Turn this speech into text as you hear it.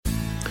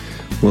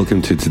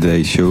Welcome to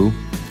today's show,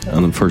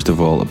 and first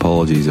of all,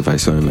 apologies if I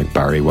sound like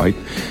Barry White.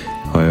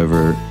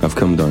 However, I've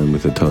come down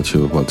with a touch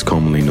of what's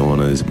commonly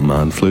known as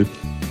man flu.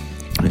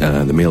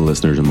 The male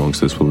listeners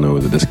amongst us will know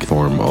that this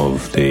form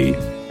of the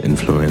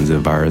influenza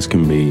virus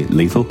can be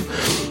lethal.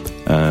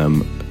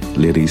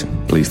 Ladies,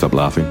 please stop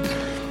laughing.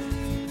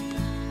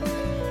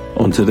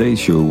 On today's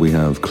show, we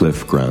have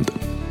Cliff Grant.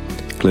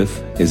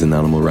 Cliff is an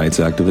animal rights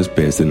activist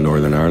based in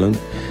Northern Ireland,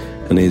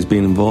 and he has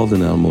been involved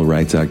in animal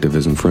rights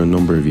activism for a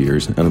number of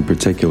years, and in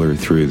particular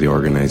through the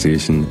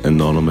organisation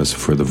Anonymous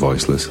for the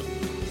Voiceless.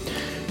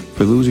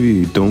 For those of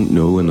you who don't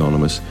know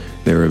Anonymous,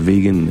 they're a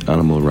vegan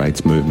animal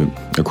rights movement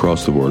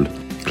across the world.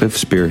 Cliff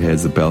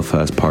spearheads the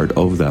Belfast part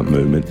of that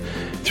movement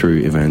through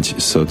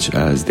events such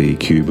as the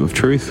Cube of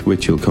Truth,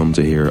 which you'll come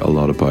to hear a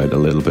lot about a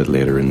little bit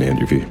later in the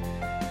interview.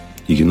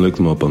 You can look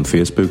them up on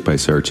Facebook by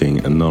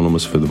searching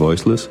Anonymous for the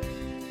Voiceless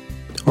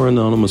or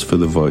Anonymous for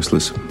the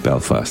Voiceless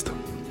Belfast.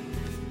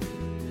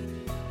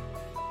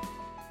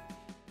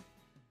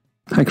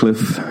 Hi Cliff.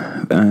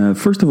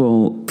 First of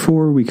all,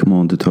 before we come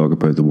on to talk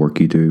about the work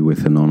you do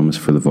with Anonymous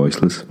for the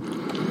Voiceless,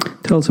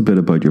 tell us a bit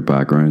about your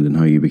background and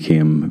how you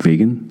became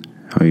vegan,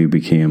 how you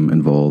became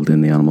involved in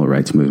the animal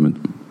rights movement.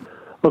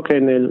 Okay,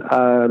 Neil.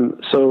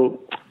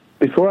 So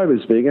before I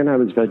was vegan, I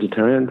was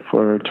vegetarian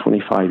for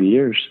 25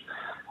 years.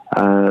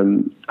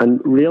 And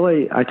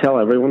really, I tell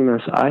everyone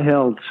this, I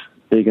held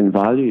vegan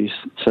values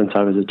since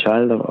I was a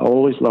child. I've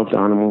always loved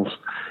animals.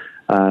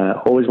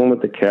 Always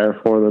wanted to care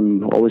for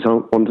them, always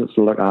wanted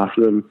to look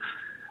after them.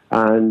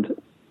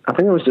 And I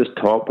think I was just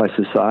taught by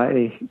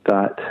society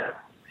that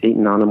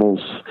eating animals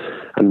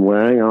and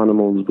wearing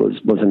animals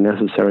was a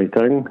necessary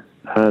thing.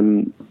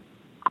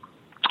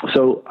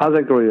 So as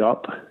I grew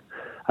up,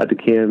 I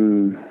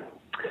became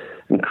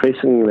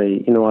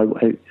increasingly,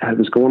 I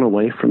was going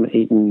away from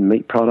eating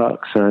meat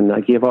products, and I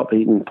gave up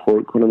eating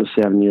pork when I was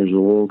 7 years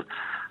old.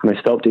 And I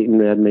stopped eating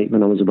red meat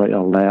when I was about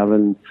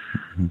 11.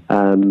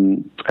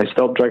 I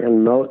stopped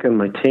drinking milk in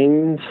my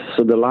teens.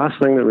 So the last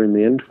thing that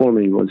remained for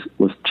me was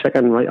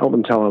chicken right up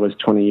until I was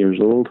 20 years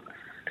old.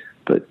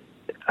 But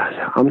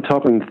I'm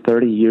talking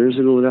 30 years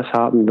ago this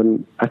happened.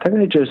 And I think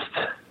I just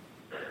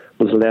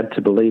was led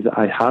to believe that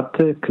I had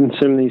to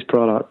consume these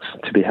products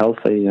to be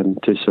healthy and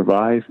to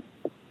survive.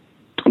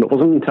 And it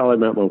wasn't until I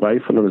met my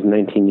wife when I was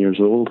 19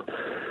 years old.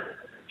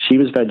 She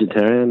was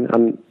vegetarian,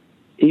 and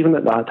even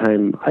at that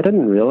time, I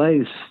didn't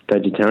realize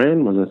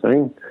vegetarian was a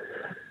thing.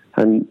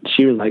 And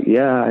she was like,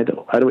 yeah, I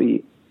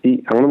don't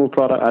eat animal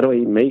product. I don't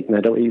eat meat and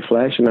I don't eat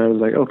flesh. And I was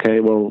like, okay,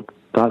 well,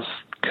 that's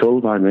cool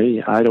by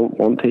me. I don't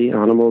want to eat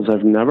animals.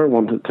 I've never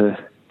wanted to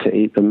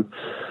eat them.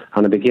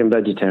 And I became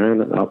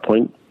vegetarian at that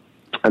point.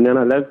 And then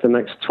I lived the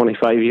next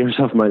 25 years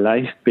of my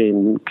life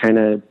being kind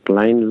of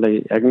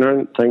blindly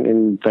ignorant,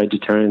 thinking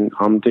vegetarian,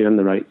 I'm doing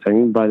the right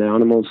thing by the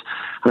animals.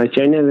 And I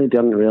genuinely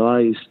didn't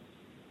realize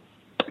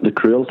the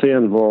cruelty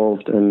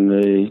involved in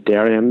the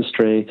dairy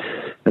industry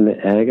and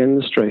the egg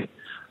industry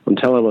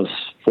until I was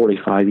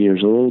 45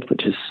 years old,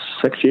 which is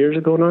 6 years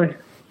ago now.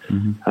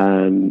 Mm-hmm.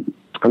 And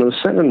I was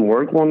sitting in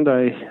work one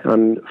day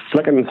and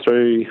flicking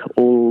through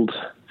old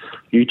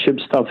YouTube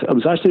stuff. I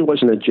was actually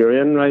watching a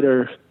Durian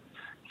Rider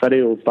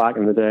video back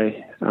in the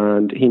day,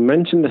 and he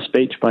mentioned a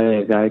speech by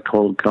a guy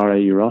called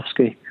Gary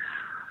Yourofsky.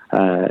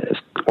 It's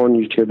on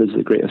YouTube. It's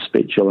the greatest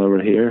speech you'll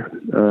ever hear.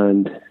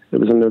 And it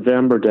was a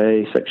November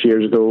day 6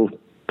 years ago,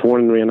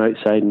 pouring rain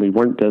outside, and we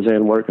weren't busy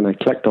in work, and I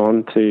clicked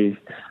on to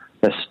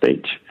this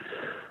speech.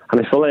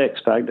 And I fully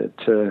expected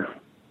to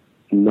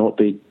not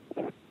be,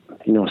 a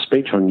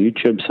speech on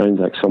YouTube sounds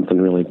like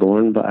something really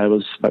boring, but I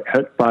was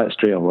hooked by it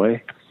straight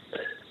away.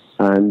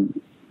 And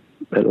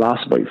it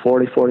lasted about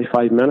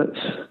 45 minutes,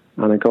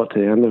 and I got to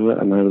the end of it,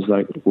 and I was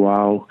like,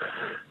 wow,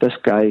 this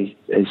guy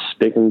is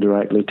speaking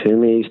directly to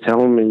me. He's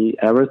telling me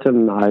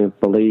everything I've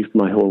believed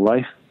my whole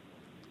life.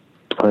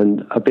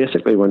 And I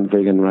basically went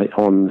vegan right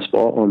on the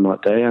spot on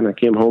that day. And I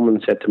came home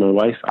and said to my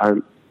wife,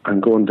 I'm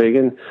going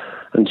vegan.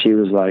 And she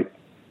was like,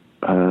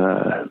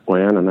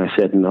 when? And I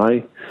said,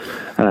 now.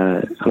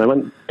 And I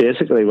went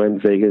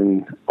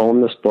vegan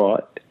on the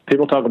spot.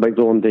 People talk about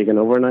going vegan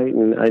overnight.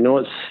 And I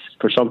know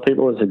for some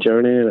people it's a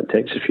journey and it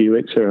takes a few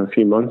weeks or a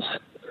few months.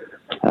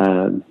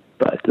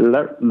 But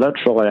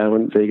literally I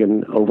went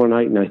vegan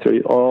overnight, and I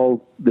threw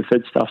all the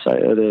foodstuffs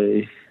out of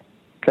the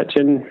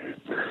kitchen.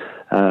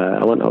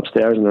 I went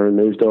upstairs and I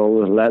removed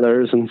all the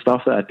leathers and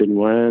stuff that I'd been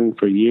wearing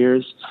for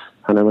years,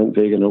 and I went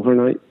vegan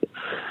overnight.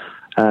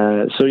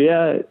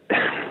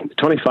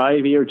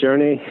 25-year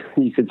journey,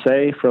 you could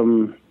say,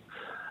 from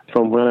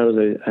when I was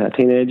a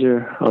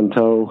teenager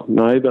until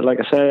now. But like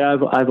I say,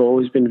 I've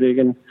always been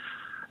vegan.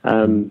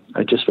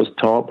 I just was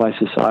taught by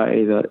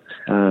society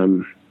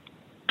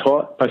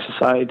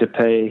to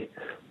pay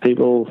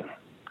people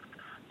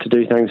to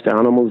do things to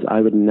animals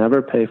I would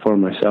never pay for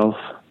myself.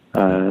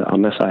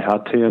 Unless I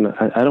had to, and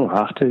I don't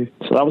have to.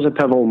 So that was a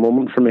pivotal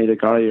moment for me, the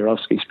Gary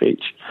Yourofsky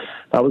speech.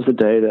 That was the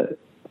day that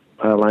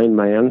I aligned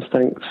my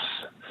instincts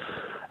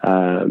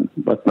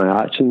with my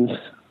actions,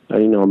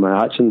 my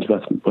actions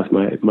with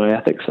my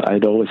ethics that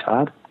I'd always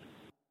had.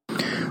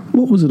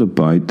 What was it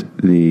about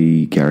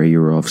the Gary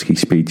Yourofsky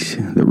speech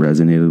that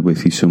resonated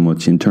with you so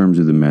much in terms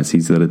of the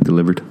message that it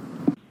delivered?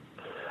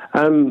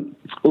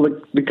 Well,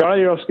 the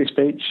Gary Yourofsky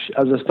speech,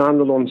 as a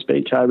standalone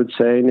speech, I would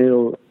say,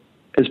 Neil,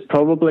 is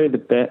probably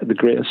the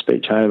greatest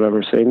speech I have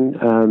ever seen.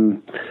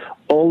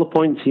 All the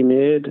points he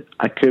made,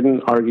 I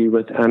couldn't argue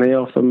with any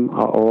of them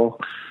at all.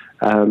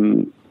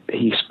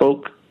 He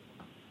spoke.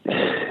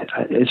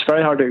 It's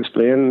very hard to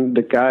explain.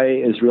 The guy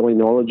is really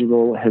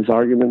knowledgeable. His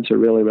arguments are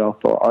really well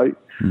thought out.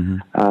 Mm-hmm.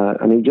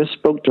 And he just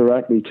spoke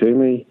directly to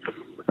me.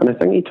 And I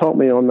think he taught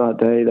me on that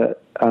day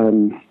that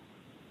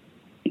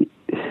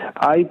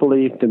I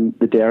believe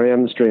the dairy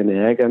industry and the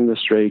egg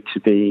industry to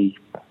be,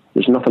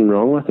 there's nothing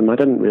wrong with them. I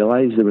didn't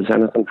realise there was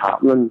anything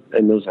happening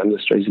in those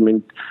industries. I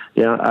mean,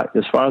 yeah,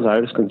 as far as I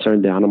was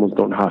concerned, the animals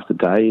don't have to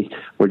die.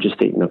 We're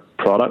just eating a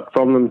product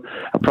from them.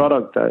 A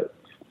product that,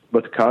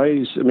 with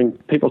cows, I mean,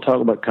 people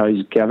talk about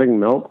cows giving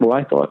milk. Well,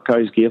 I thought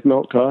cows gave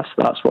milk to us.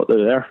 That's what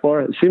they're there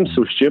for. It seems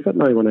so stupid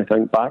now when I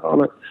think back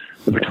on it.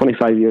 For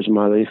 25 years of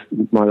my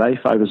life,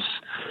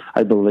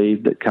 I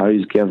believed that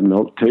cows give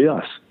milk to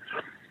us.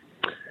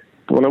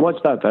 But when I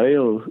watched that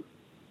video,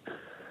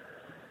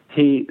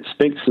 he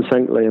speaks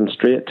succinctly and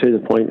straight to the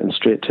point and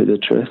straight to the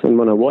truth. And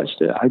when I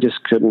watched it, I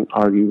just couldn't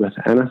argue with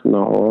anything at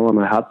all. And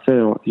I had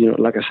to,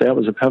 like I say, it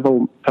was a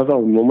pivotal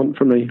moment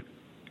for me.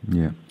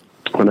 Yeah.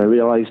 When I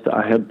realised that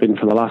I had been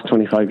for the last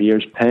 25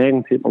 years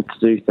paying people to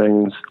do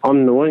things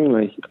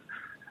unknowingly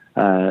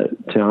to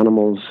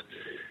animals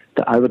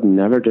that I would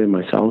never do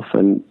myself.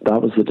 And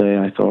that was the day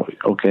I thought,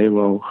 okay,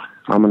 well,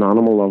 I'm an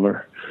animal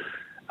lover.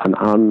 And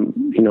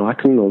I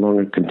can no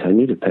longer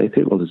continue to pay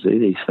people to do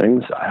these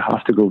things. I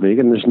have to go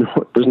vegan. There's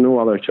no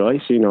other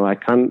choice. I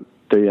can't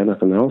do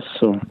anything else.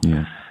 So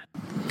yeah.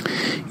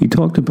 You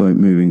talked about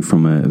moving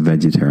from a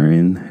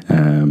vegetarian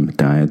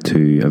diet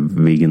to a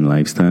vegan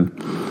lifestyle,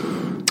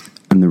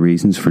 and the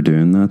reasons for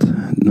doing that.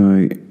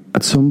 Now,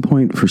 at some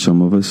point, for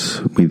some of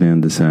us, we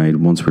then decide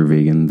once we're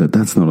vegan that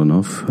that's not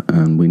enough,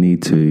 and we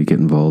need to get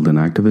involved in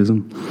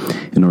activism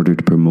in order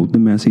to promote the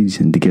message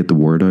and to get the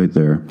word out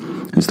there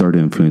and start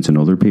influencing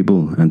other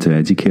people and to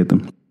educate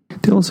them.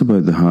 Tell us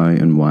about the how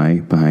and why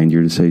behind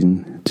your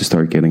decision to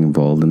start getting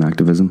involved in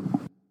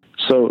activism.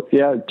 So,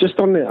 yeah, just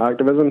on the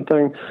activism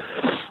thing,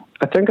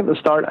 I think at the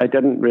start I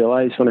didn't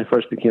realise when I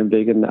first became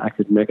vegan that I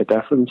could make a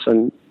difference,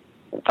 and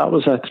that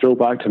was a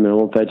throwback to my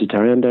old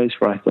vegetarian days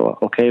where I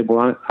thought, okay,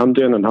 well, I'm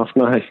doing enough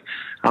now.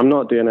 I'm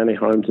not doing any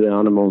harm to the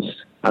animals,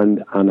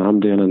 and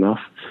I'm doing enough.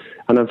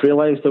 And I've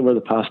realised over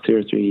the past 2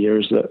 or 3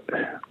 years that,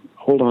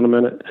 hold on a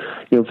minute,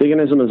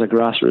 veganism is a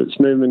grassroots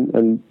movement,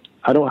 and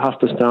I don't have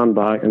to stand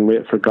back and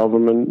wait for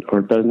government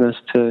or business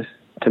to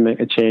make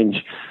a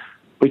change.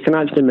 We can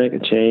actually make a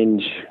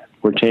change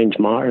where change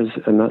matters,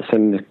 and that's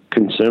in the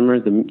consumer,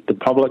 the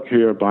public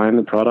who are buying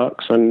the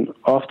products, and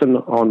often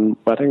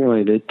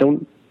unwittingly they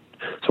don't.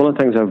 It's one of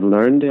the things I've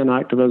learned in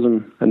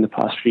activism in the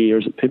past few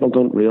years, that people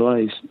don't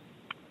realise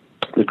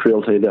the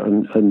cruelty that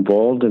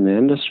involved in the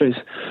industries.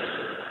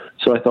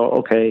 So I thought,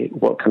 okay,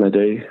 what can I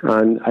do?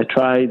 And I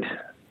tried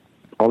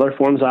other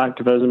forms of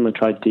activism. I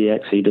tried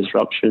DXE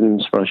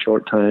disruptions for a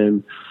short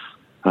time,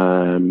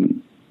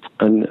 and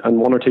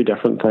one or two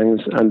different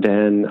things. And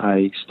then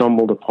I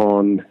stumbled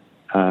upon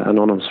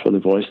Anonymous for the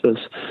Voiceless.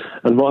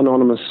 And what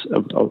Anonymous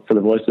for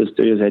the Voiceless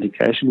do is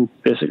education,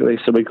 basically.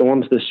 So we go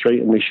onto the street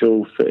and we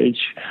show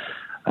footage.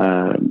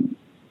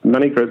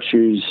 Many groups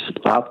use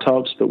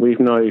laptops, but we've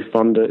now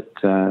funded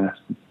 4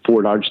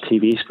 large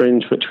TV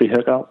screens, which we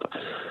hook up,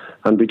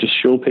 and we just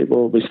show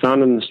people. We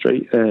stand in the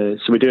street, so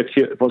we do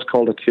what's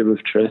called a cube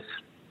of truth.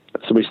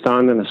 So we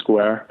stand in a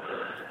square,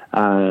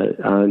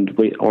 and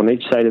we on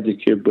each side of the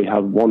cube we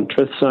have one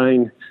truth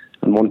sign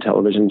and one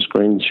television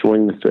screen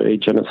showing the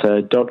footage, and it's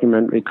a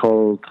documentary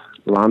called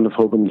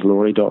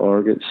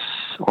landofhopeandglory.org. It's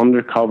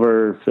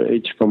undercover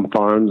footage from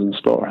farms and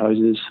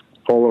slaughterhouses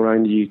all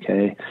around the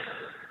UK.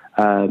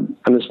 And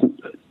it's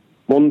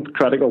one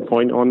critical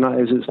point on that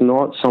is it's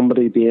not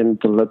somebody being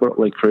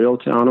deliberately cruel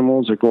to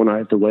animals or going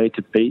out of the way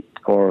to beat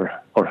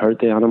or hurt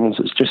the animals.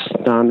 It's just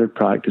standard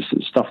practice.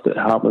 It's stuff that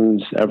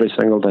happens every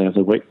single day of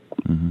the week.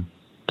 Mm-hmm.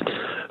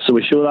 So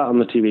we show that on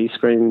the TV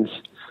screens,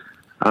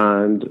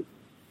 and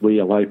we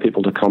allow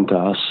people to come to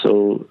us.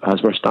 So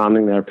as we're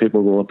standing there,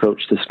 people will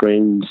approach the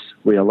screens.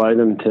 We allow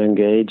them to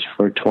engage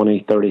for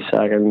 20, 30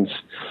 seconds,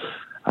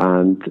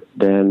 and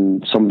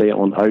then somebody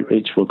on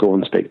outreach will go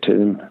and speak to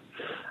them.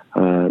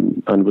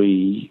 And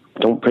we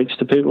don't preach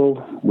to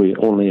people, we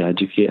only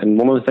educate. And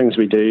one of the things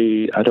we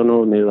do, I don't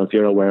know, Neil, if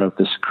you're aware of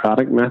the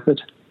Socratic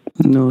method.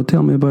 No,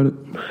 tell me about it.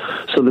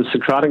 So the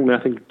Socratic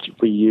method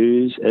we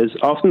use is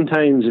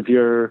oftentimes if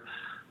you're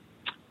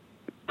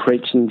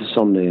preaching to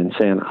somebody and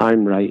saying,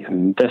 I'm right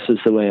and this is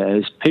the way it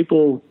is,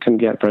 people can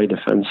get very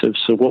defensive.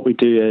 So what we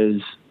do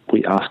is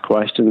we ask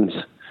questions.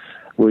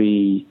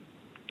 We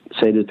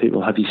say to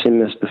people, have you seen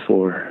this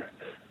before?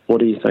 What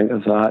do you think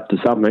of that? Does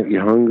that make you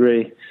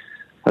hungry?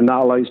 And that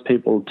allows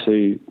people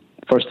to,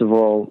 first of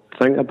all,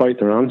 think about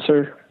their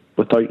answer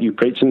without you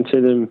preaching to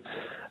them.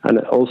 And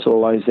it also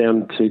allows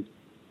them to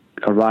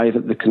arrive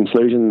at the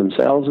conclusion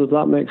themselves, if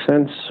that makes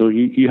sense. So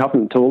you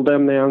haven't told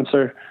them the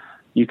answer.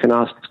 You can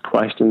ask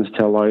questions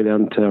to allow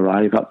them to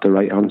arrive at the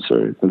right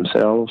answer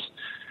themselves.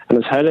 And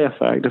it's highly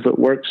effective. It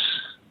works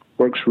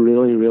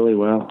really, really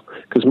well.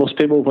 Because most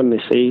people, when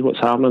they see what's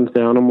happening to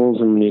the animals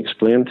and when you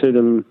explain to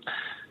them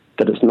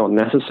that it's not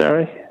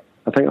necessary,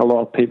 I think a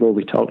lot of people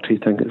we talk to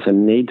think it's a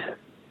need.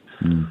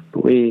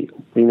 But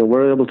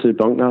we're able to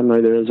debunk that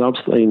now. There is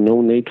absolutely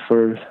no need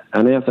for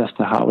any of this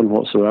to happen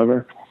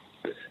whatsoever.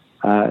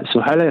 So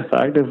highly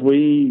effective.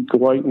 We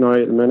go out now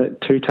at the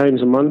minute 2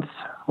 times a month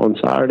on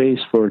Saturdays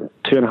for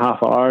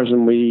 2.5 hours,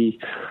 and we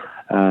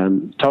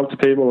talk to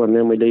people, and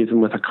then we leave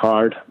them with a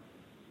card.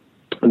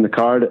 And the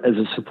card is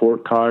a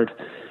support card.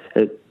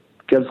 It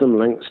gives them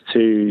links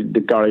to the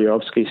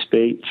Gariovsky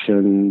speech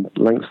and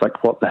links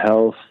like What the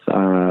Health,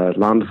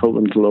 Land of Hope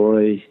and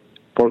Glory,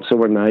 Forks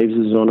Over Knives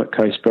is on it,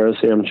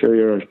 Cowspiracy. I'm sure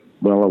you're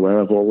well aware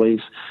of all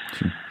these.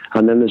 Sure.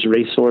 And then there's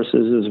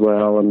resources as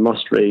well and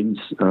must-reads,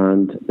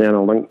 and then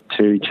a link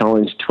to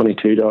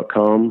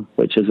challenge22.com,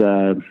 which is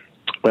a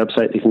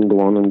website you can go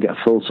on and get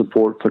full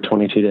support for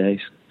 22 days.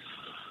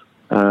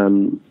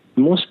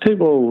 Most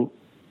people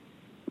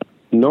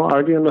not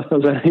arguing with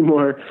us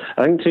anymore.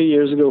 I think 2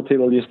 years ago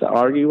people used to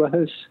argue with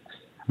us.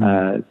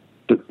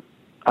 But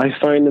I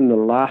find in the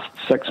last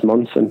 6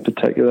 months in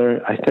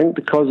particular, I think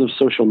because of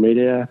social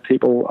media,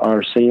 people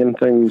are seeing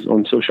things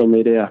on social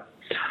media.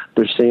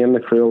 They're seeing the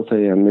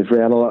cruelty, and they've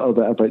read a little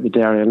bit about the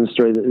dairy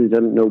industry that they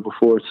didn't know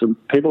before. So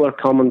people are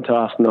coming to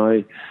us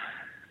now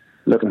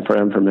looking for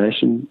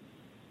information.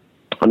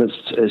 And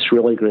it's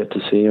really great to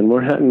see. And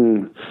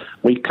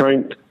we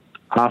count,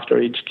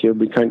 after each cube,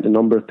 we count the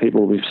number of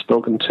people we've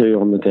spoken to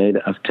on the day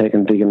that have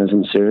taken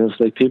veganism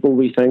seriously. People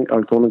we think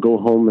are going to go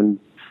home and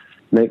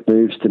make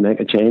moves to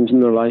make a change in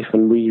their life.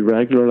 And we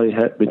regularly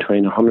hit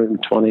between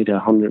 120 to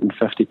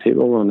 150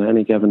 people on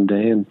any given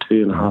day in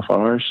 2.5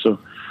 hours. So,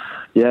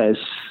 yeah,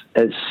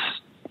 it's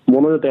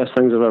one of the best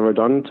things I've ever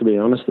done, to be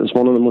honest. It's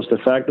one of the most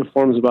effective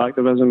forms of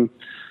activism.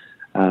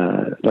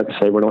 Like I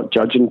say, we're not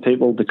judging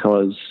people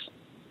because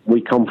we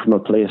come from a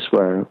place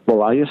where,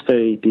 well, I used to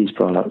eat these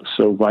products,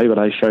 so why would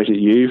I shout at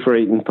you for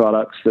eating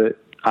products that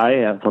I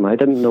ate when I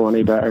didn't know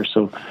any better?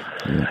 So,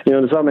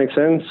 does that make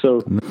sense?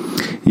 So,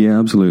 yeah,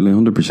 absolutely,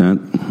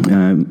 100%.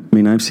 I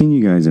mean, I've seen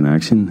you guys in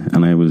action,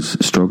 and I was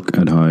struck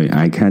at how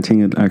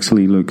eye-catching it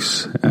actually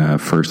looks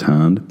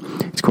firsthand.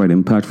 It's quite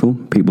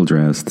impactful. People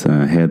dressed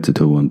head to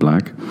toe in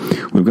black.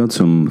 We've got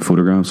some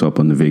photographs up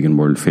on the Vegan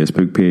World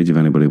Facebook page if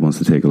anybody wants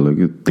to take a look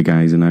at the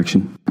guys in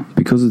action.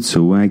 Because it's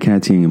so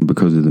eye-catching and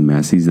because of the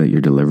message that you're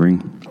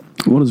delivering,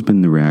 what has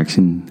been the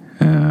reaction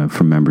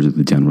from members of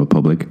the general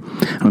public?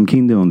 And I'm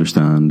keen to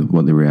understand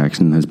what the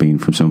reaction has been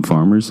from some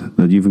farmers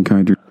that you've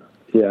encountered.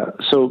 Yeah,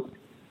 so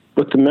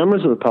with the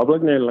members of the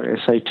public now, like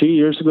I say, 2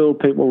 years ago,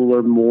 people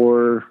were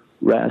more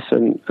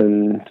reticent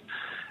and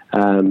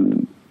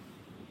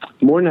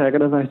more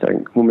negative, I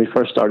think, when we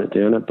first started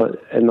doing it.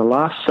 But in the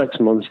last 6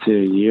 months to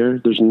a year,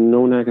 there's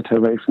no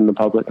negativity from the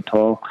public at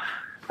all.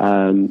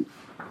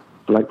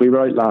 Like we were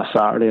out last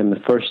Saturday, and the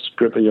first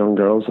group of young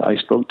girls I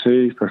spoke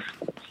to for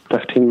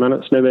 15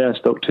 minutes, maybe I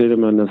spoke to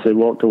them, and as they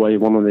walked away,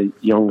 one of the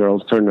young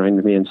girls turned around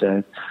to me and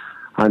said,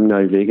 "I'm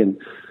now vegan."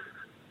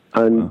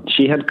 And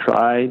she had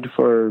cried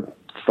for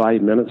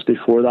 5 minutes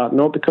before that,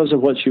 not because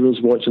of what she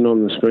was watching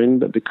on the screen,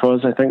 but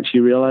because I think she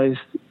realised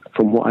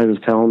from what I was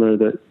telling her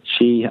that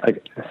she,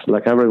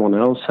 like everyone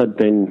else, had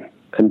been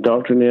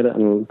indoctrinated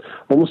and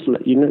almost,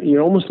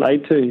 you're almost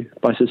lied to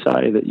by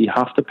society that you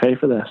have to pay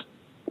for this.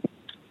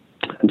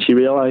 And she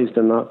realised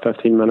in that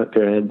 15-minute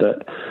period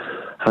that,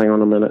 hang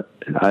on a minute,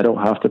 I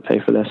don't have to pay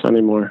for this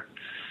anymore.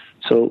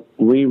 So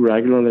we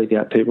regularly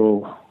get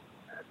people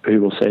who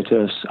will say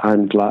to us,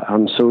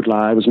 I'm so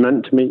glad I was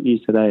meant to meet you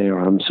today, or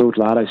I'm so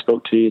glad I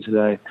spoke to you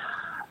today.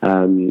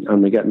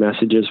 And we get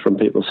messages from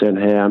people saying,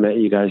 hey, I met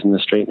you guys in the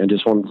street and I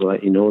just wanted to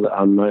let you know that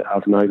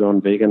I've now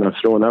gone vegan. I've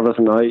thrown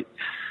everything out.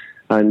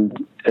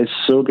 And it's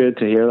so good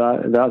to hear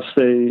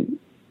that.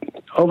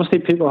 Obviously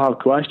people have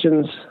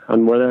questions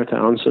and we're there to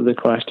answer the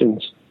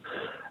questions.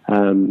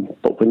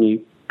 But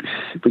we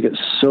get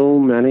so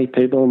many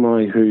people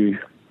now who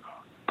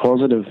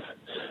positive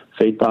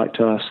feedback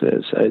to us,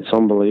 it's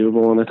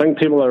unbelievable. And I think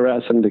people are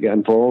reticent to get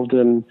involved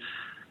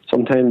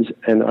sometimes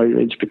in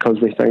outreach because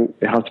they think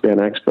they have to be an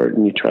expert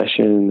in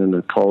nutrition and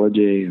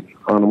ecology and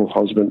animal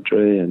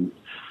husbandry, and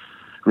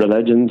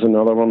religion's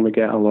another one we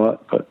get a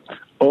lot. But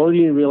all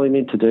you really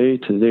need to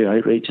do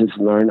outreach is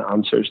learn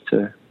answers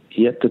to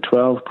 8 to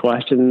 12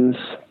 questions,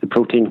 the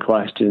protein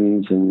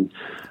questions and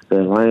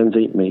the lions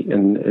eat meat.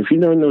 And if you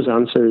learn those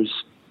answers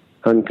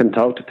and can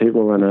talk to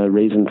people in a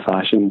reasoned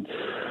fashion,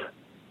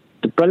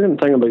 the brilliant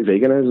thing about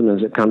veganism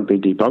is it can't be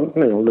debunked.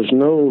 There's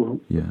no...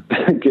 Yeah.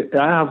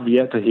 I have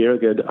yet to hear a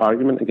good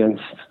argument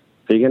against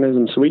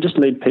veganism. So we just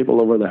lead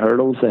people over the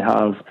hurdles they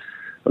have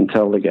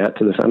until they get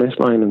to the finish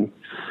line, and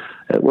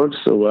it works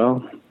so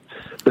well.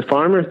 The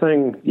farmer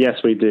thing,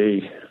 yes, we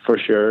do, for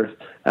sure.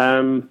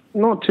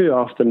 Not too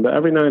often, but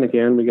every now and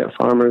again we get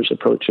farmers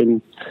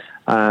approaching.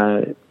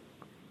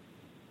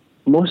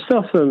 Most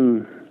of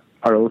them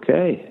are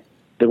okay.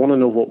 They want to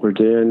know what we're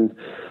doing.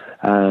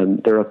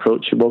 They're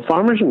approachable.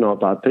 Farmers are not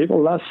bad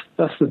people.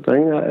 That's the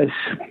thing.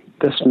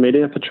 This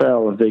media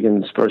portrayal of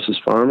vegans versus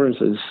farmers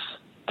is,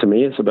 to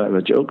me, it's a bit of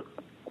a joke.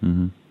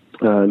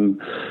 Mm-hmm.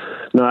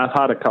 Now, I've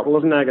had a couple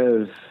of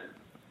negative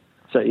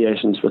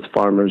situations with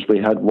farmers. We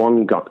had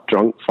one got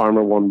drunk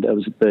farmer one. It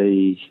was at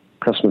the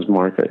Christmas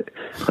market,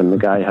 and the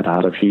guy had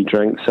a few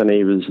drinks, and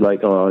he was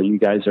like, "Oh, you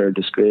guys are a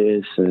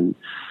disgrace, and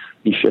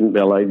you shouldn't be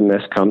allowed in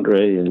this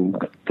country," and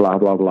blah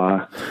blah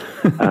blah.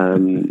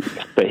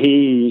 But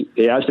he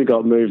actually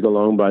got moved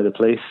along by the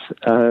police.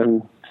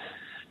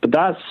 But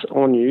that's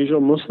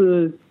unusual. Most of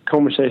the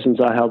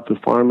conversations I have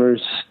with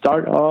farmers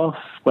start off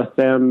with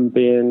them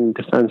being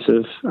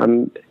defensive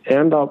and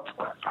end up,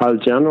 I'll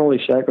generally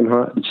shake their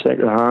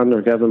hand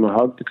or give them a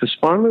hug, because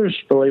farmers,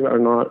 believe it or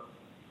not,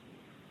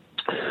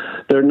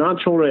 their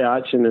natural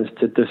reaction is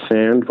to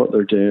defend what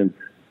they're doing.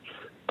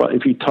 But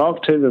if you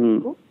talk to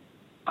them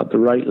at the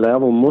right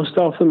level, most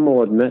of them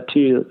will admit to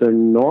you that they're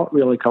not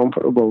really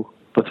comfortable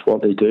with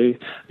what they do.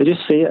 They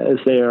just see it as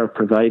they are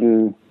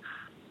providing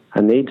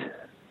a need.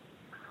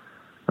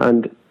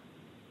 And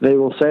they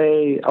will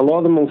say, a lot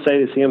of them will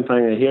say the same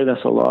thing. I hear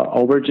this a lot.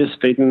 "Oh, we're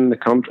just feeding the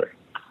country."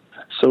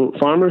 So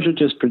farmers are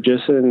just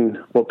producing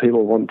what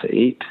people want to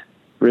eat,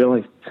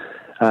 really.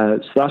 So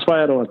that's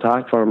why I don't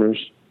attack farmers.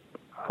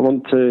 I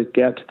want to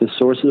get to the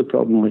source of the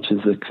problem, which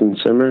is the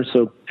consumer.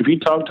 So if you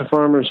talk to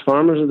farmers,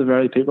 farmers are the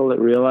very people that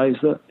realize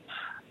that.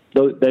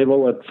 They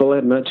will fully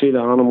admit to you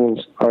that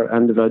animals are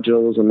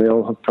individuals, and they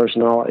all have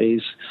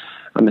personalities,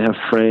 and they have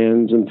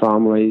friends and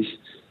families.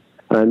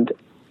 And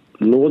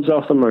loads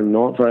of them are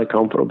not very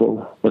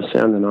comfortable with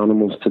sending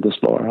animals to the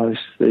slaughterhouse.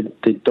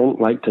 They don't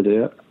like to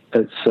do it.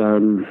 It's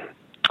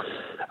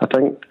I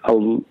think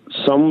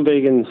some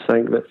vegans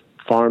think that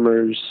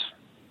farmers.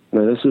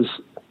 Now this is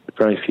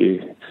very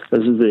few.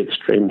 This is the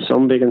extreme.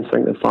 Some vegans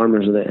think that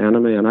farmers are the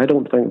enemy, and I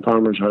don't think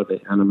farmers are the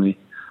enemy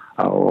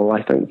at all.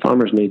 I think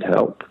farmers need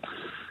help.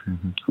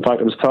 Mm-hmm. In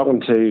fact, I was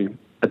talking to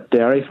a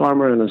dairy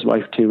farmer and his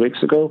wife 2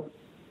 weeks ago,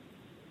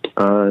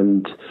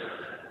 and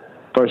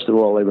first of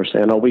all, they were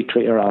saying, "Oh, we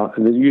treat our..."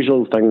 And the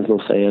usual things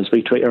they'll say is,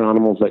 "We treat our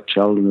animals like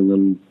children,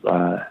 and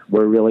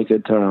we're really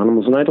good to our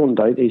animals." And I don't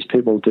doubt these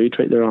people do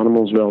treat their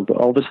animals well, but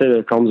obviously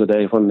there comes a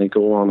day when they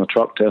go on a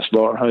truck to a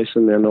slaughterhouse,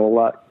 and then all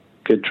that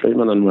good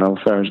treatment and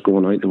welfare is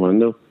going out the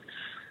window.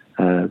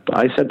 But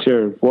I said to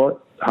her,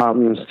 "What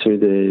happens to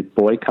the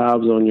boy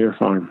calves on your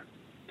farm?"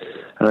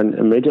 And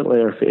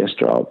immediately her face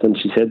dropped, and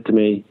she said to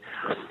me,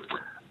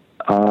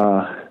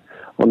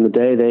 "On the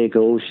day they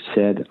go," she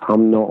said,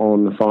 "I'm not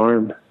on the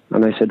farm."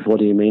 And I said, "What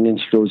do you mean?" And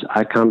she goes,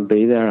 "I can't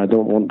be there. I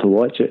don't want to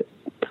watch it."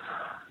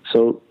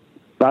 So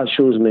that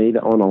shows me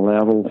that on a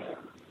level,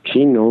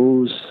 she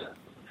knows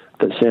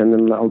that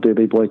sending little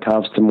baby boy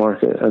calves to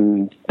market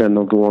and then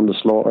they'll go on to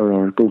slaughter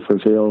or go for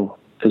veal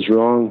is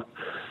wrong.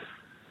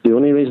 The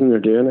only reason they're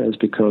doing it is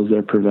because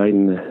they're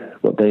providing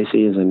what they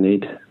see as a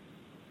need.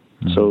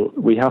 Mm-hmm. So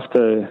we have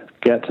to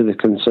get to the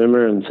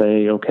consumer and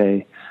say,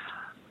 "Okay,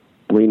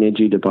 we need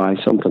you to buy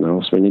something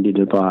else. We need you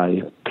to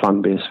buy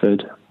plant-based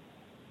food."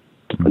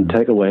 Mm-hmm. And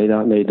take away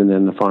that need, and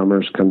then the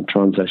farmers can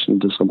transition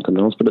to something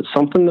else. But it's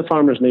something the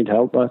farmers need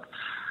help with.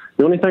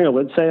 The only thing I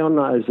would say on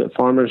that is that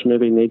farmers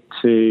maybe need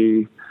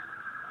to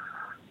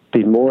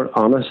be more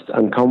honest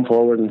and come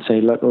forward and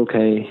say, "Look,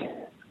 okay,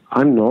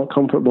 I'm not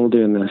comfortable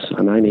doing this,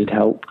 and I need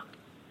help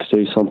to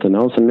do something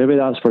else." And maybe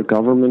that's where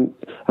government...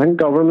 I think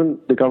the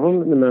government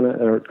at the minute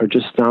are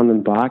just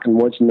standing back and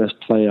watching this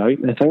play out.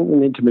 And I think they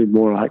need to be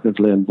more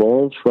actively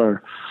involved,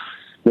 where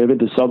maybe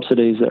the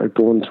subsidies that are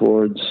going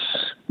towards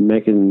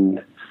making,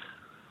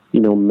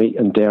 meat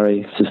and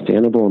dairy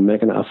sustainable and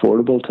making it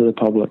affordable to the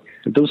public,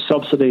 if those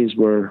subsidies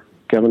were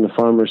given the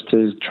farmers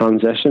to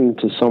transition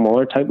to some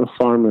other type of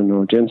farming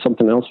or doing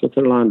something else with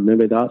their land,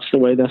 maybe that's the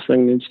way this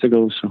thing needs to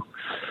go. So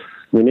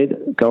we need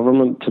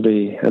government to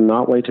be, in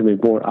that way, to be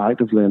more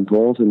actively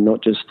involved and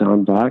not just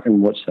stand back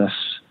and watch this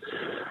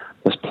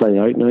play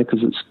out now,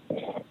 because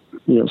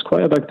it's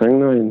quite a big thing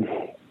now. And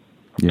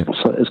yeah.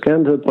 So it's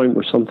getting to the point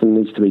where something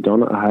needs to be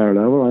done at a higher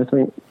level, I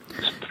think.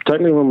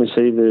 Particularly when we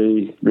see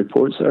the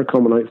reports that are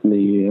coming out from the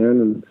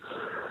UN,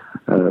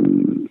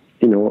 and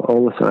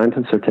all the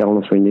scientists are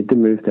telling us we need to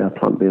move to a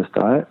plant-based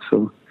diet.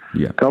 So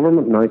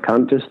government now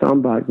can't just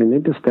stand back. We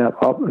need to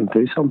step up and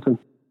do something.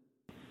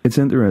 It's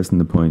interesting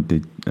the point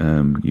that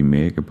you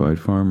make about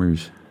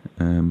farmers,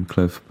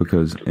 Cliff,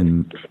 because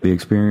in the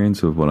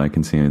experience of what I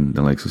can see in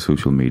the likes of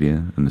social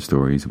media and the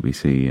stories that we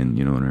see and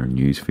in our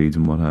news feeds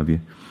and what have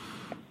you,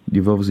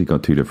 you've obviously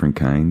got two different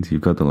kinds.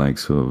 You've got the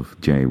likes of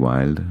Jay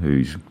Wilde,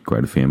 who's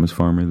quite a famous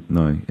farmer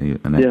now,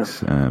 an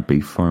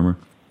ex-beef farmer,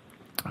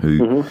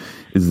 who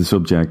is the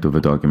subject of a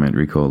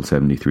documentary called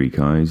 73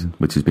 Cows,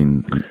 which has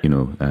been,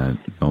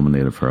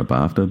 nominated for a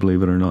BAFTA,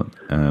 believe it or not.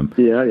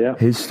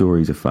 His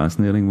story is a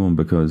fascinating one,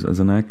 because as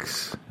an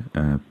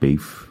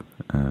ex-beef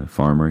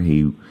farmer,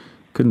 he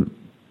couldn't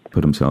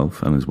put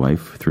himself and his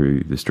wife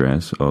through the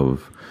stress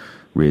of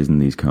raising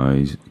these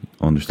cows,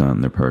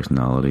 understanding their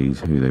personalities,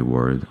 who they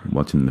were,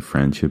 watching the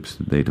friendships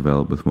that they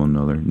developed with one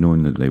another,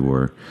 knowing that they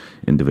were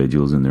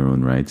individuals in their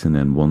own rights, and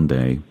then one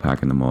day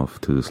packing them off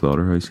to the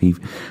slaughterhouse.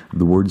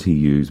 The words he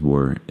used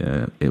were,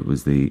 it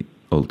was the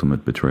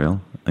ultimate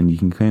betrayal, and you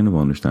can kind of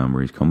understand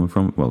where he's coming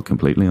from. Well,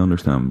 completely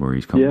understand where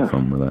he's coming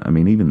from with it. I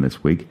mean, even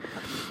this week,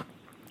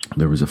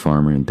 there was a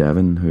farmer in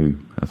Devon who,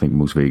 I think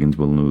most vegans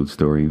will know the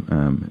story.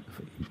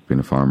 He's been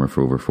a farmer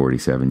for over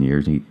 47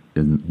 years. He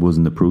was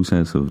in the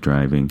process of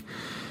driving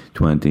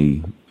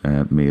 20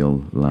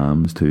 male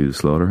lambs to the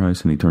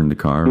slaughterhouse, and he turned the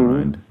car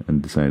around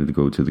and decided to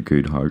go to the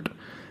Good Heart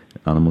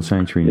Animal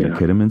Sanctuary near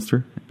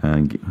Kidderminster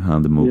and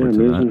hand them over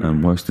to that,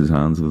 and washed his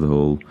hands of the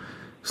whole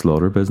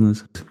slaughter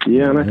business.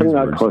 Yeah, and I think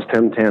that cost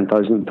him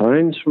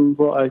 £10,000 from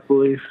what I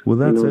believe. Well,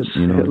 that's it.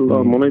 You know, a lot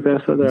of money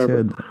invested there. He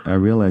said, I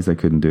realised I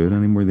couldn't do it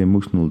anymore. The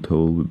emotional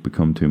toll would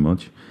become too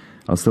much.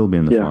 I'll still be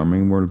in the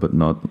farming world, but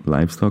not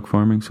livestock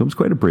farming. So it was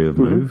quite a brave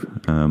move,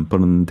 but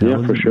an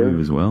intelligent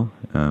move as well,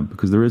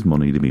 because there is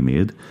money to be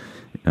made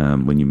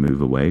when you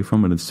move away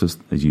from it. It's just,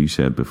 as you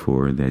said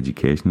before, the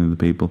education of the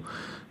people,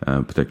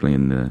 particularly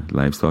in the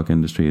livestock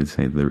industry, I'd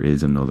say there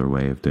is another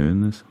way of doing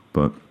this.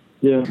 But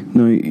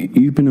now,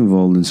 you've been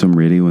involved in some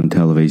radio and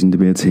television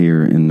debates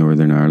here in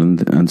Northern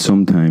Ireland, and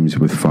sometimes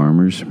with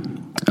farmers.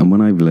 And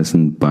when I've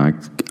listened back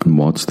and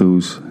watched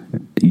those,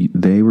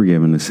 they were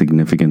given a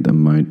significant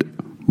amount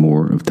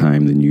more of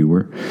time than you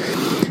were.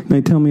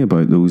 Now, tell me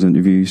about those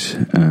interviews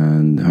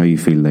and how you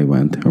feel they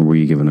went, or were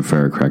you given a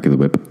fair crack of the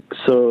whip?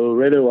 So,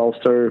 Radio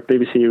Ulster,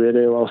 BBC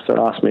Radio Ulster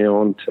asked me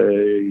on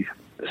to...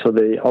 So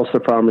the Ulster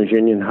Farmers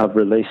Union have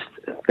released,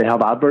 they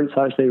have adverts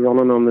actually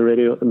running on the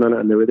radio at the minute,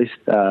 and they released,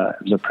 it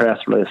was a press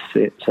release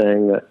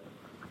saying that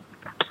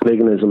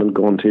veganism had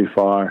gone too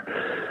far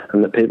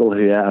and that people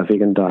who ate a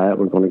vegan diet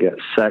were going to get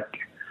sick.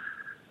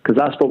 Because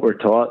that's what we're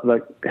taught.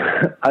 Like,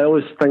 I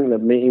always think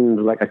that meeting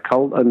like a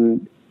cult,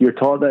 and you're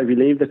taught that if you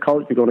leave the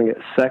cult, you're going to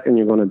get sick and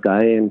you're going to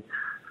die. And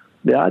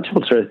the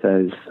actual truth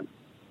is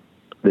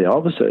the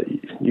opposite.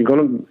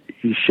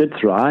 You should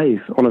thrive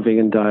on a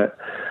vegan diet.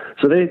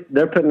 So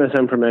they're putting this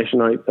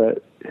information out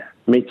that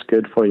meat's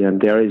good for you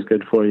and dairy's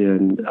good for you,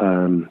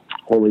 and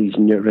all these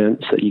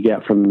nutrients that you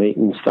get from meat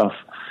and stuff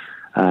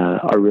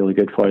are really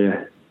good for you.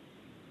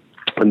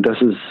 And this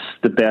is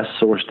the best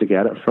source to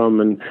get it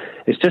from. And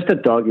it's just a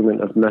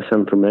document of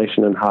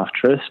misinformation and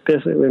half-truths,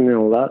 basically. You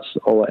know, that's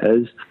all it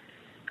is.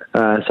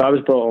 So I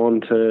was brought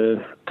on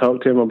to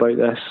talk to him about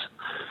this.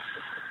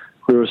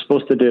 We were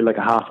supposed to do like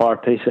a half-hour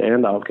piece. It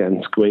ended up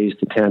getting squeezed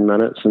to 10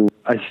 minutes. And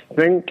I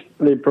think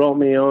they brought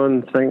me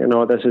on thinking,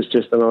 oh, this is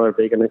just another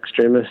vegan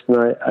extremist.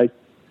 And I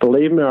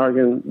believe my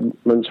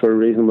arguments were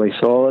reasonably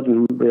solid,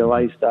 and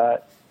realised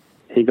that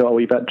he got a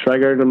wee bit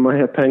triggered, in my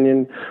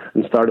opinion,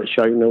 and started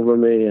shouting over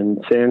me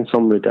and saying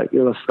some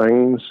ridiculous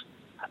things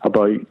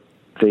about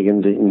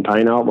vegans eating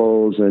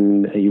pineapples.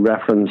 And he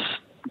referenced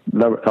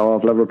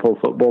Liverpool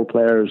football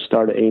players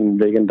started eating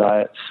vegan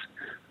diets.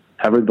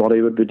 Everybody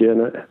would be doing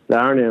it. The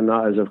irony in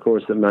that is, of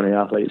course, that many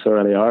athletes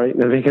already are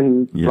eating a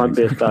vegan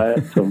plant-based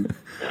diet. So,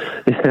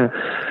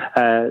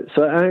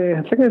 so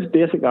I think his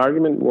basic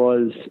argument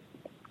was,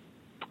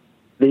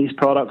 these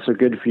products are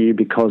good for you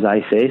because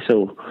I say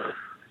so.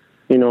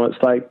 You know,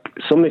 it's like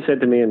somebody said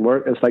to me in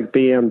work, it's like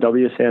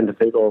BMW saying to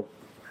people,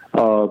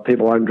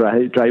 people aren't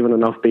driving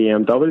enough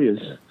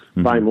BMWs,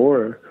 buy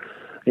more.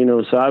 You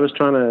know, so I was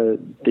trying to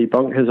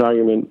debunk his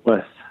argument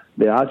with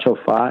the actual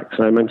facts.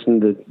 I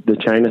mentioned the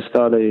China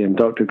study and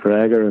Dr.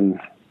 Greger and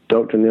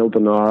Dr. Neil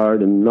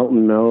Bernard and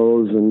Milton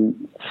Mills,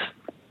 and,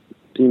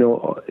 you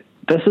know,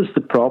 this is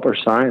the proper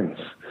science.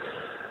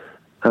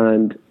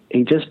 And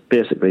he just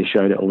basically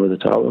shouted over the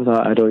top of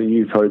that.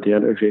 You've heard the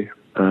interview.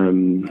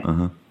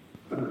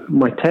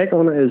 My take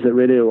on it is that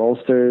Radio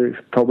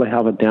Ulster probably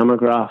have a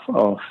demographic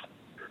of,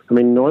 I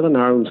mean, Northern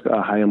Ireland's got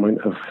a high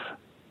amount of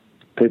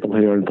people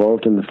who are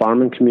involved in the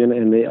farming community,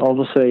 and they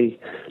obviously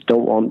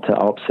don't want to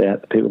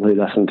upset the people who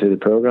listen to the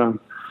programme.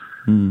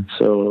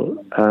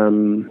 So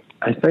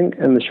I think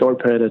in the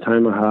short period of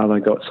time I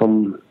got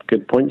some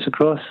good points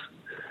across.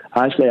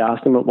 I actually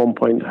asked him at one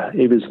point,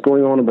 he was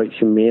going on about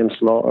humane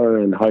slaughter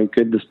and how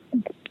good the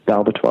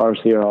abattoirs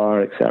here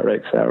are, etc.,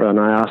 etc. And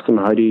I asked him,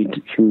 how do you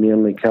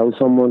humanely kill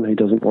someone who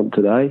doesn't want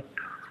to die?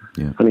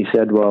 Yeah. And he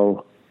said,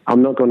 well,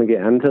 I'm not going to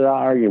get into that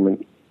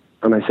argument.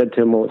 And I said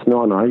to him, well, it's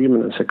not an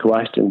argument, it's a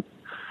question.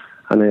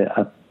 And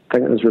I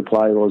think his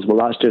reply was, well,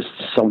 that's just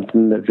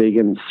something that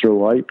vegans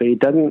throw out. But he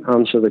didn't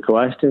answer the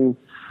question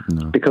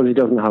because he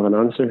doesn't have an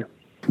answer.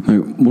 Now,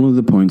 one of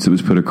the points that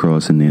was put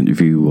across in the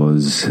interview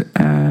was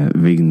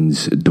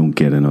vegans don't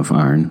get enough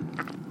iron.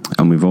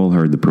 And we've all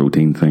heard the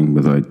protein thing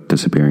without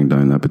disappearing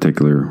down that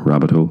particular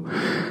rabbit hole.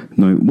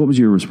 Now, what was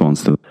your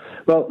response to that?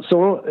 Well,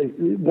 so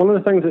one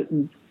of the things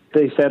that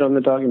they said on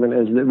the document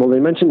is that, well, they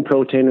mentioned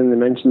protein and they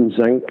mentioned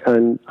zinc,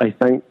 and I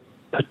think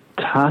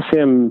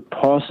potassium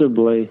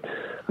possibly,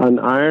 and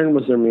iron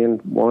was their main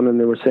one, and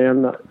they were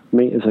saying that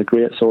meat is a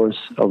great source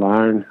of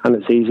iron, and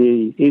it's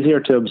easier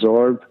to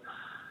absorb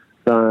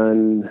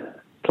than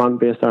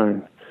plant-based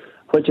iron.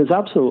 which is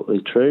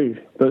absolutely true.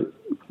 But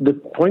the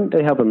point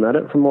they have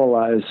omitted from all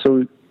that is,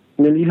 so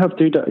you have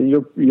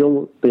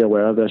you'll be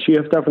aware of this. You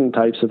have different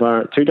types of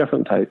iron, two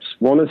different types.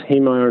 One is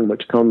heme iron,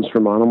 which comes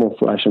from animal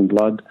flesh and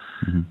blood,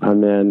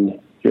 and then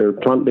your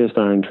plant-based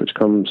iron, which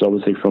comes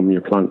obviously from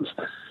your plants.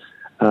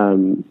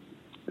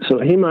 So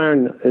heme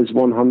iron is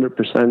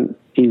 100%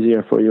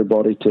 easier for your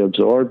body to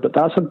absorb, but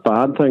that's a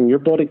bad thing. Your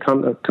body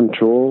can't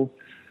control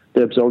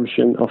the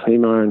absorption of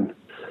heme iron,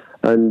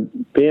 and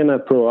being a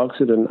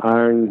pro-oxidant,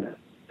 iron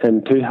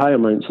in too high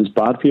amounts is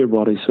bad for your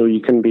body. So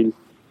you can be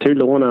too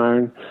low in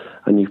iron,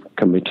 and you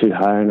can be too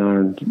high in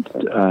iron.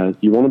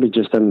 You want to be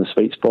just in the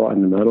sweet spot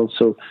in the middle.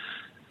 So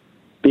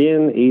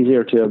being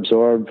easier to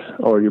absorb,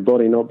 or your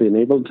body not being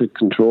able to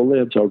control the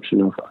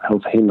absorption of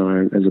heme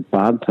iron, is a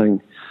bad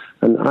thing.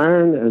 And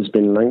iron has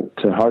been linked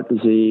to heart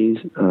disease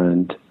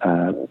and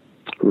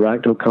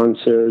rectal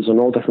cancers and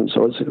all different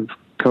sorts of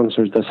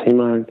cancers, this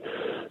heme iron.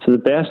 So the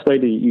best way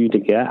to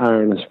get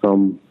iron is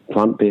from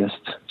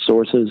plant-based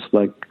sources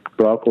like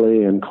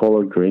broccoli and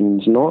collard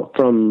greens, not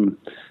from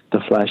the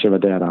flesh of a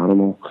dead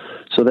animal.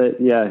 So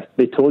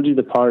they told you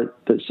the part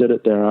that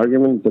suited their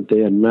argument, but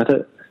they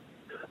omitted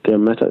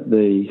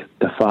the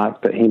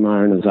fact that heme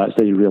iron is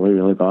actually really,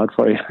 really bad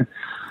for you.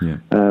 Yeah.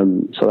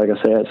 So like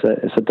I say,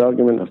 it's a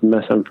document of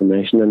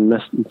misinformation and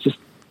just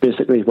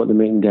basically what the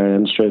meat and dairy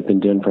industry have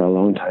been doing for a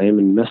long time,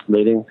 and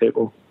misleading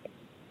people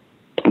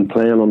and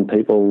playing on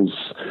people's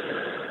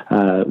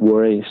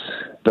worries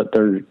that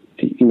they're,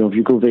 if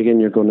you go vegan,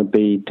 you're going to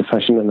be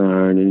deficient in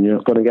iron and you're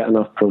not going to get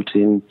enough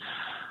protein.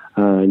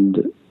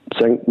 And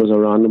zinc was a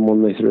random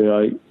one they threw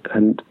out,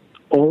 and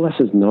all this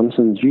is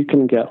nonsense. You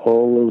can get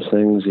all those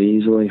things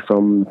easily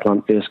from the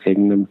plant-based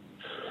kingdom.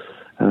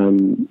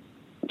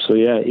 So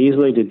yeah,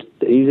 easy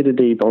to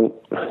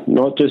debunk,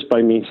 not just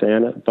by me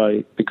saying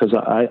it, because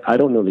I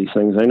don't know these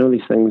things. I know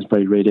these things by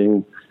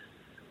reading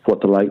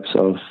what the likes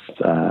of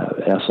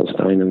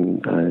Esselstyn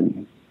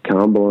and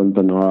Campbell and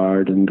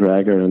Bernard and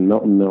Greger and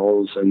Milton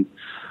Mills and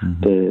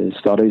the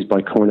studies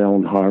by Cornell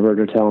and Harvard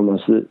are telling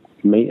us that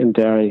meat and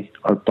dairy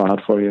are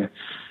bad for you,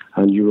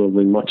 and you will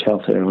be much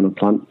healthier on a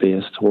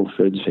plant-based, whole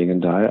foods, vegan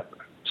diet.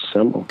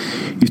 Simple.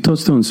 You've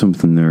touched on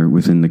something there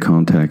within the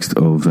context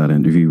of that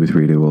interview with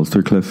Radio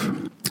Ulster, Cliff.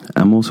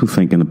 I'm also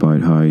thinking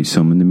about how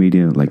some in the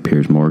media, like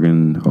Piers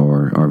Morgan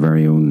or our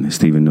very own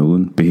Stephen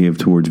Nolan, behave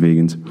towards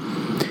vegans.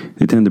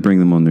 They tend to bring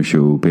them on their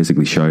show,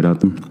 basically shout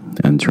at them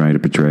and try to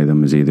portray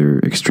them as either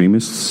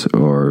extremists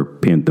or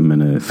paint them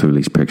in a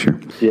foolish picture.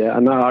 Yeah,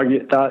 and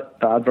that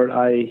advert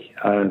I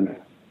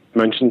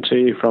mentioned to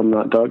you from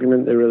that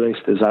document they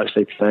released is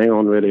actually playing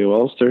on Radio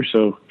Ulster,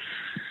 so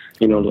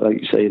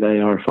like you say, they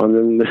are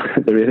funding the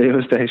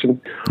radio station.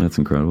 That's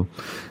incredible.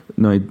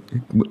 Now,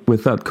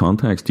 with that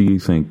context, do you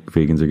think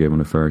vegans are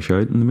given a fair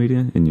shout in the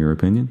media, in your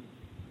opinion?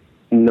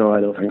 No, I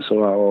don't think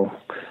so at all.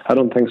 I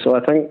don't think so. I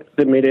think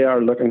the media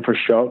are looking for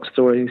shock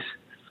stories,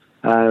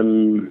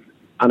 and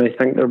I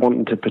think they're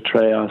wanting to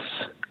portray us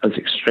as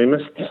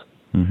extremists.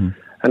 Mm-hmm.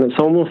 And it's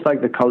almost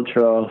like the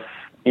culture of,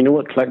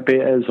 what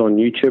clickbait is on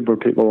YouTube, where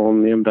people will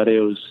name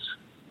videos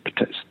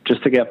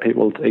just to get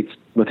people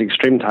with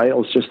extreme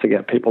titles, just to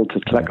get people to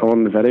click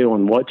on the video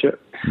and watch it.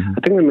 Mm-hmm.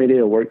 I think the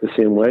media work the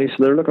same way.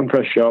 So they're looking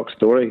for a shock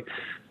story.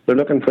 They're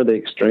looking for the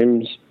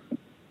extremes.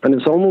 And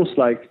it's almost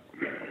like,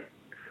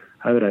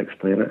 how would I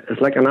explain it?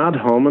 It's like an ad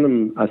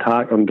hominem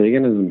attack on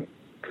veganism.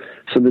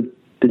 So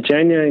the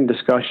genuine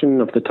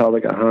discussion of the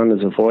topic at hand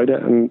is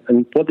avoided.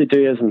 And what they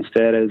do is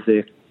instead is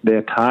they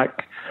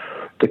attack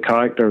the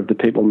character of the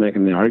people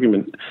making the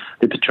argument.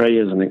 They portray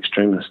you as an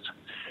extremist.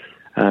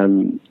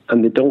 And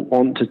they don't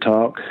want to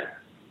talk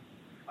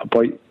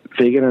about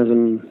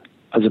veganism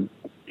as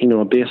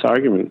a base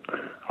argument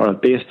or a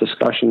base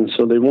discussion.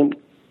 So they won't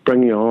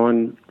bring you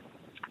on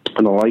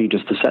and allow you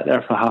just to sit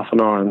there for half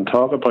an hour and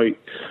talk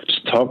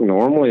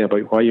normally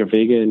about why you're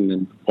vegan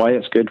and why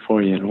it's good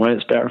for you and why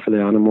it's better for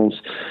the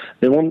animals.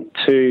 They want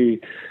to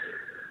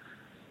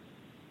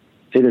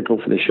either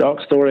go for the shock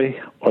story,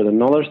 or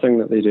another thing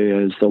that they do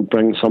is they'll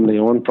bring somebody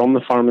on from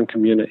the farming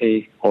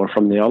community or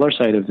from the other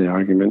side of the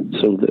argument,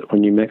 so that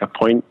when you make a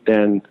point,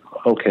 then,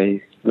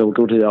 okay, they'll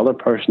go to the other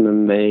person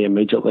and they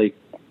immediately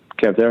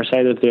give their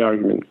side of the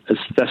argument.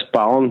 It's this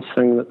balance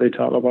thing that they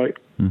talk about.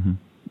 Mm-hmm.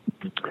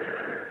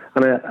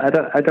 And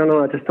I don't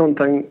know, I just don't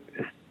think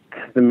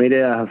the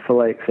media have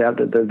fully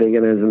accepted that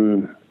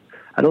veganism.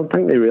 I don't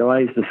think they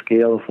realise the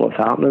scale of what's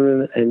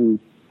happening in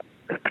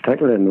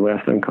particularly in the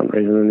Western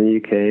countries and in the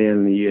UK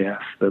and the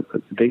US, that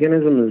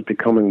veganism is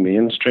becoming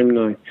mainstream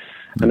now.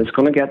 And it's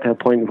going to get to a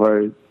point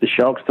where the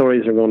shock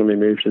stories are going to be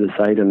moved to the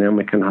side, and then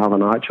we can have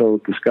an actual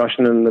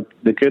discussion. And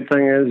the good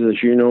thing is,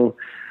 as you know,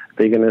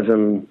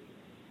 veganism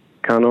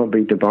cannot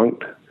be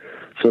debunked.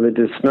 So they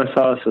dismiss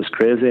us as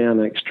crazy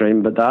and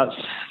extreme, but that's...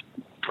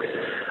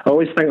 I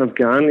always think of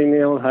Gandhi,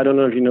 Neil. I don't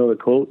know if you know the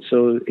quote.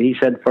 So he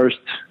said, first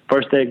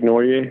they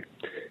ignore you,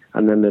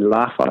 and then they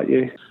laugh at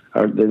you,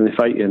 or then they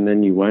fight you, and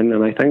then you win.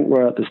 And I think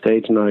we're at the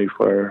stage now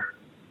where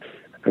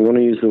I'm going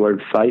to use the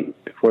word fight,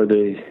 where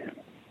the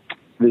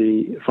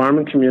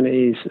farming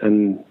communities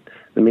and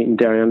the meat and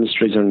dairy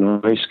industries are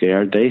now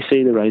scared. They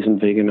see the rise in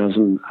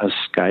veganism as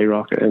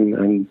skyrocketing,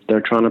 and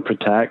they're trying to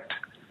protect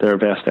their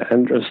vested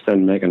interest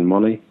in making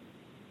money.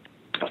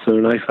 So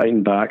they're now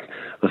fighting back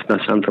with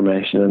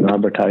misinformation and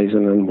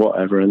advertising and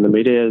whatever, and the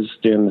media is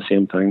doing the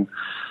same thing.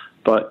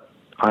 But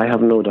I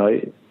have no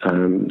doubt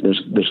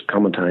there's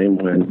come a time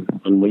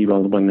when we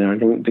will win the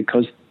argument,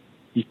 because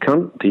you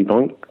can't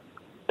debunk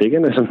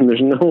veganism.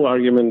 There's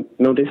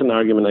no decent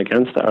argument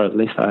against it, or at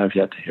least I have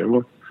yet to hear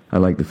one. I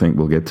like to think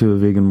we'll get to a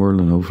vegan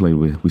world, and hopefully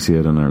we see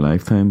it in our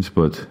lifetimes.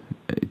 But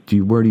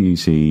where do you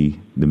see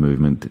the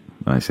movement?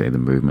 I say the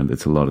movement.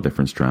 It's a lot of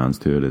different strands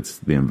to it. It's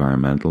the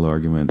environmental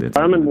argument. The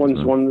environment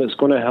one's one that's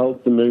going to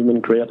help the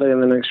movement greatly in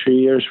the next few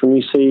years. When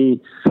you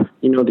see,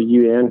 the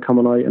UN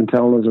coming out and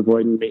telling us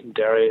avoiding meat and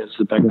dairy is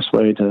the biggest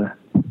way to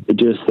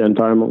reduce the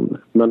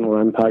environmental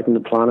impact on the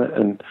planet.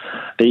 And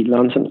the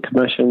Lancet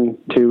Commission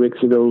 2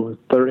 weeks ago,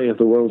 30 of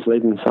the world's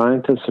leading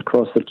scientists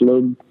across the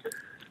globe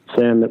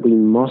saying that we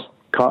must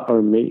cut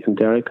our meat and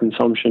dairy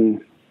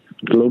consumption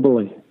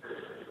globally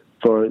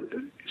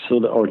so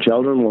that our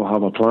children will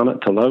have a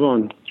planet to live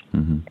on.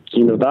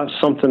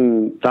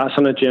 Mm-hmm. That's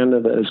an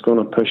agenda that is going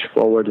to push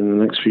forward in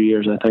the next few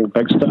years, I think,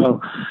 big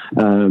style.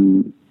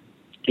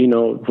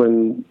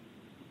 When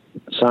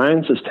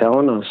science is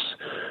telling us,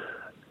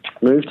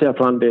 move to a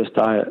plant-based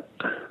diet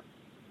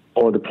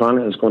or the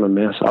planet is going to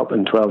mess up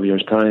in 12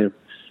 years' time,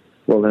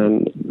 well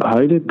then,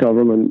 how did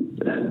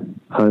government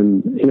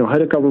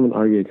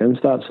argue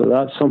against that? So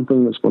that's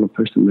something that's going to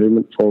push the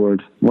movement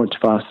forward much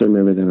faster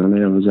maybe than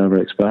any of us ever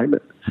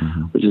expected,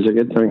 which is a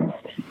good thing.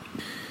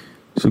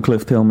 So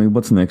Cliff, tell me,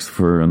 what's next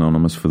for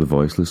Anonymous for the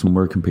Voiceless, and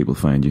where can people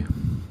find you?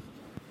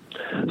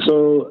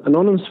 So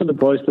Anonymous for the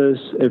Voiceless,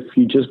 if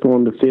you just go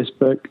onto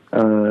Facebook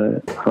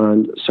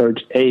and search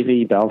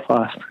AV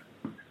Belfast,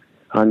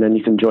 and then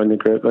you can join the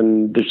group.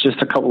 And there's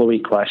just a couple of wee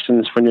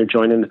questions when you're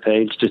joining the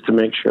page, just to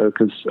make sure,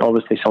 because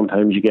obviously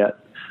sometimes you get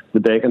the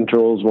bacon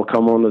trolls will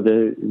come onto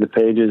the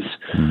pages.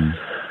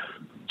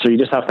 So you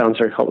just have to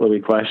answer a couple of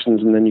wee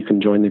questions, and then you can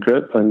join the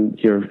group. And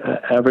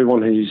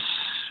everyone who's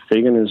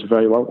vegan is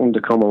very welcome to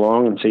come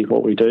along and see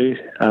what we do.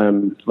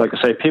 Like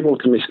I say, people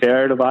can be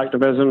scared of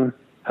activism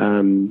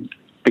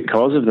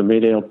because of the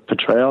media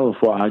portrayal of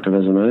what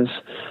activism is,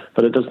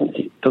 but it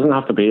doesn't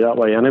have to be that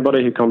way.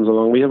 Anybody who comes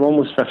along, we have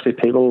almost 50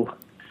 people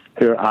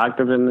who are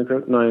active in the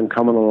group now and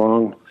coming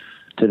along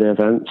to the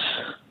events.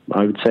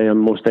 I would say on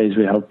most days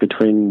we have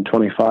between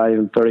 25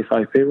 and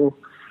 35 people.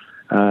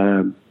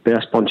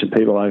 Best bunch of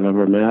people I've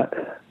ever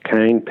met,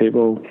 kind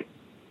people,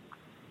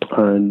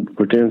 and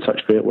we're doing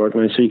such great work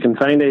now. So you can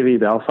find AV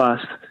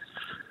Belfast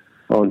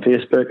on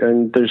Facebook,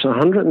 and there's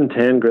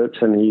 110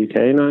 groups in the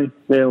UK now,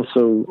 Neil,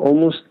 so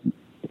almost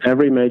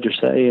every major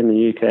city in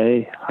the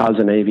UK has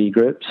an AV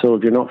group. So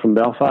if you're not from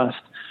Belfast,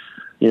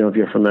 if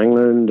you're from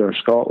England or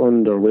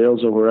Scotland or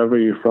Wales or wherever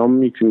you're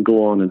from, you can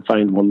go on and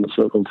find one that's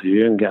local to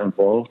you and get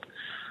involved.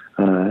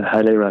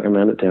 Highly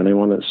recommend it to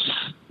anyone. It's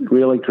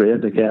really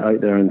great to get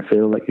out there and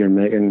feel like you're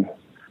making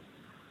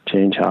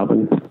change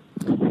happen.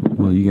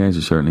 Well, you guys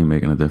are certainly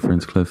making a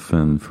difference, Cliff.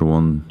 And for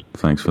one,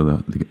 thanks for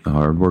the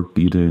hard work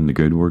that you do and the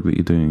good work that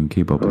you do, and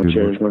keep up the good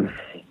cheers, work. Man.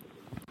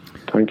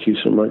 Thank you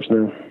so much,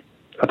 Neil.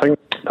 I think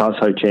that's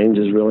how change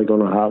is really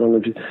going to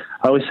happen.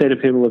 I always say to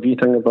people, if you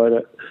think about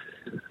it,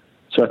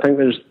 so I think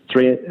there's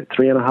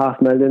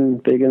 3.5 million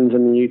vegans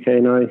in the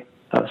UK now.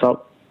 That's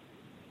up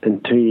in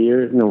 3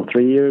 years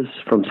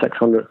from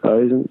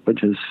 600,000,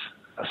 which is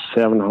a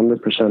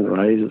 700%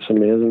 rise. It's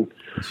amazing.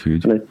 That's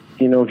huge. And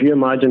if you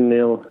imagine,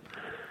 Neil,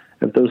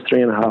 if those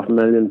 3.5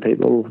 million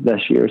people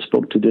this year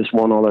spoke to just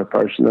one other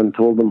person and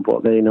told them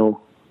what they know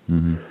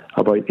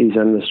about these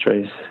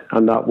industries,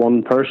 and that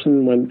one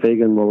person went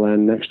vegan, well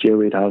then next year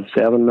we'd have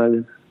 7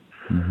 million.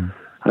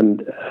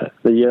 And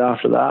the year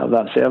after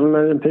that 7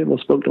 million people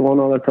spoke to one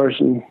other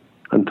person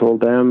and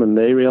told them, and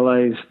they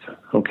realised,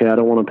 okay, I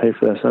don't want to pay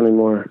for this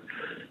anymore,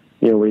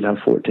 we'd have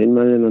 14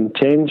 million. And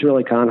change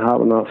really can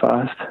happen that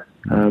fast.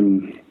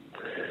 So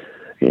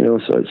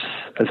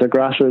it's a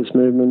grassroots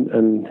movement,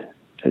 and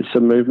it's a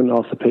movement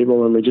of the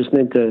people, and we just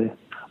need to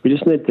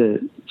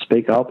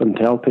speak up and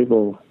tell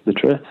people the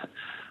truth.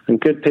 And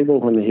good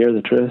people, when they hear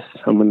the truth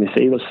and when they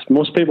see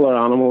most people are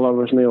animal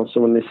lovers, Neil, so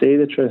when they see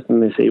the truth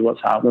and they see what's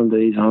happening to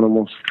these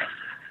animals,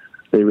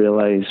 they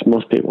realise,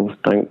 most people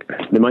think,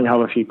 they might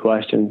have a few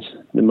questions,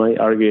 they might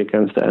argue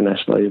against it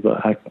initially,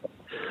 but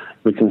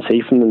we can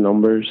see from the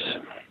numbers.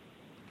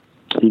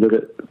 You look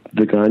at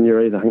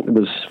Veganuary, I think there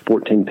was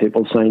 14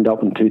 people signed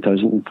up in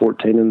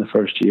 2014 in the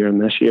first year, and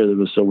this year there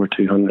was over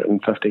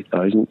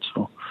 250,000.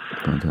 So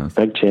fantastic.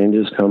 Big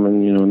changes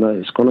coming. Now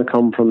it's going to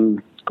come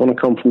from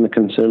the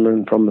consumer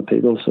and from the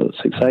people. So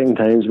it's exciting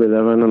times we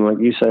live in, and like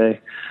you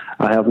say,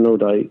 I have no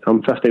doubt.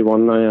 I'm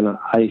 51 now, and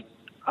I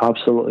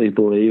absolutely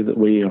believe that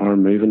we are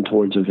moving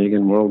towards a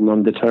vegan world, and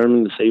I'm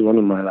determined to see one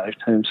in my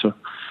lifetime. So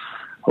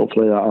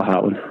hopefully that'll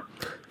happen.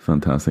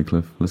 Fantastic,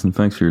 Cliff. Listen,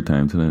 thanks for your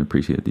time today. I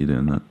appreciate you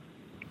doing that.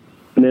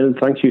 Neil,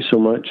 thank you so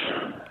much.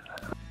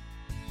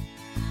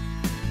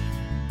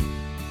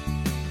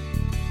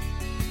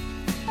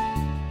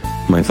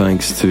 my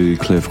thanks to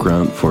Cliff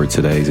Grant for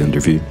today's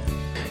interview.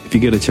 If you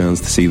get a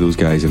chance to see those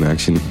guys in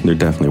action, they're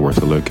definitely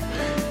worth a look.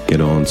 Get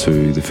on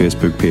to the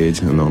Facebook page,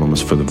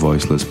 Anonymous for the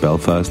Voiceless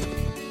Belfast.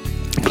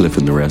 Cliff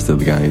and the rest of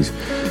the guys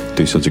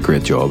do such a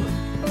great job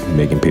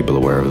making people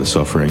aware of the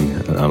suffering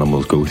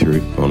animals go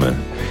through on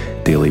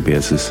a daily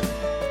basis,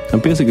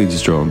 and basically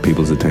just drawing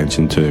people's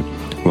attention to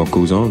what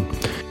goes on.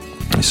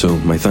 So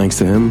my thanks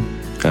to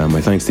him, my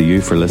thanks to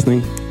you for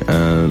listening,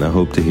 and I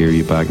hope to hear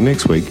you back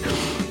next week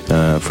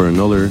for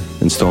another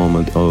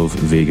installment of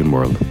Vegan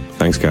World.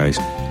 Thanks guys,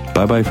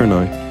 bye bye for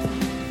now.